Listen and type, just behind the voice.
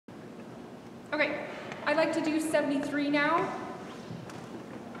Okay, I'd like to do 73 now.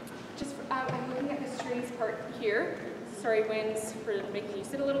 Just, I'm looking at the strings part here. Sorry, winds, for making you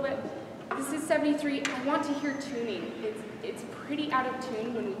sit a little bit. This is 73. I want to hear tuning. It's pretty out of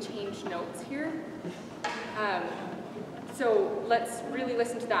tune when we change notes here. So let's really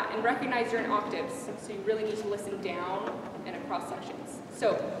listen to that and recognize you're in octaves. So you really need to listen down and across sections.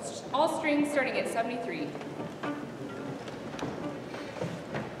 So all strings starting at 73.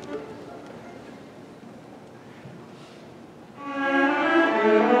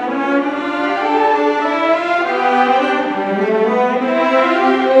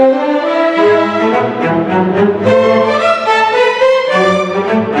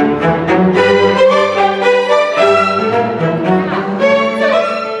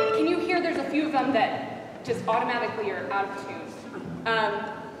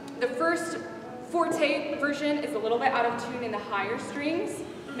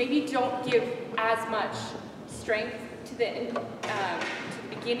 Maybe don't give as much strength to the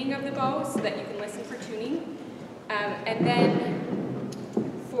beginning of the bow so that you can listen for tuning. And then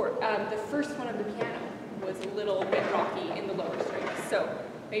for the first one of the piano was a little bit rocky in the lower strings. So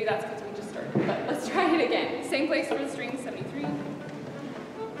maybe that's because we just started. But let's try it again. Same place for the strings, 73.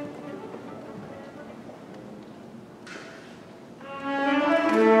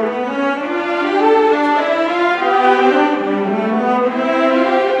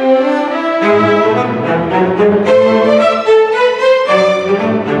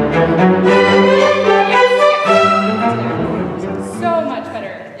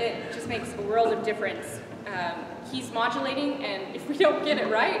 He's modulating, and if we don't get it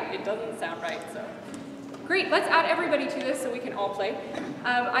right, it doesn't sound right. So, great. Let's add everybody to this so we can all play.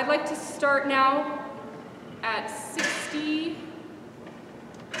 I'd like to start now at 63.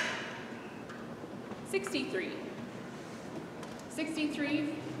 63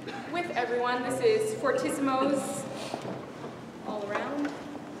 with everyone. This is fortissimos all around.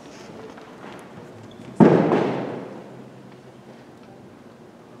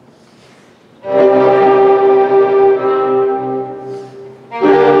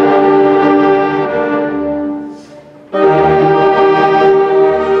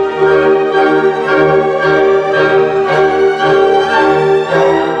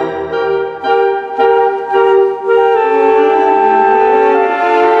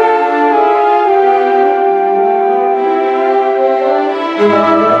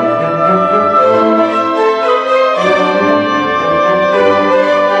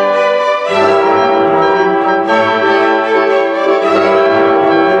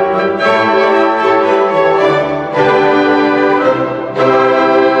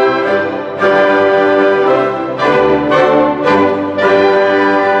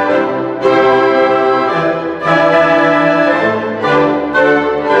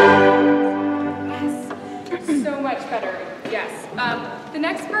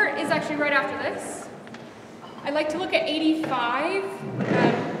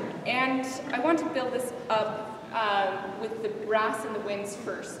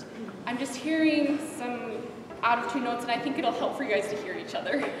 First. I'm just hearing some out of tune notes, and I think it'll help for you guys to hear each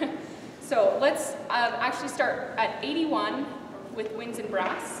other. So let's actually start at 81 with winds and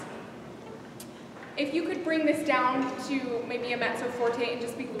brass. If you could bring this down to maybe a mezzo forte and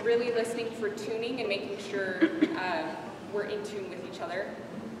just be really listening for tuning and making sure we're in tune with each other,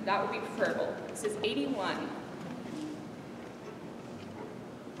 that would be preferable. This is 81.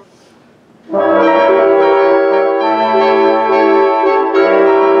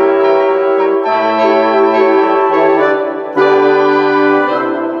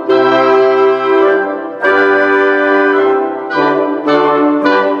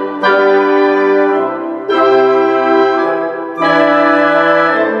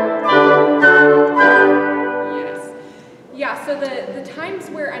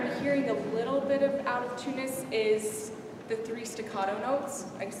 Staccato notes.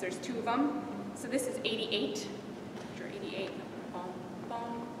 I guess there's two of them. So this is 88. After 88, bom,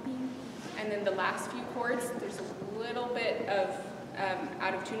 bom, bing. And then the last few chords, there's a little bit of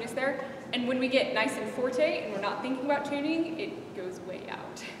out of tuneness there. And when we get nice and forte and we're not thinking about tuning, it goes way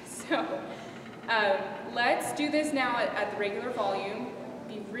out. So let's do this now at the regular volume.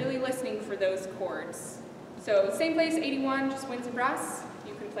 Be really listening for those chords. So same place, 81, just winds and brass.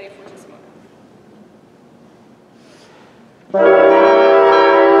 You can play fortissimo.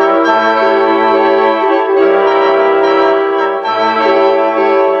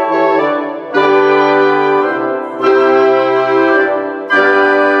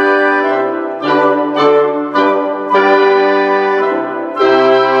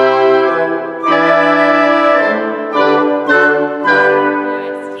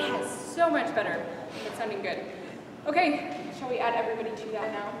 Yes, so much better. sounding good. Okay, shall we add everybody to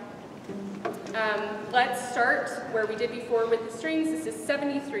that now? Let's start where we did before with the strings. This is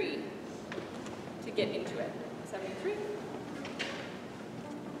 73 to get into it.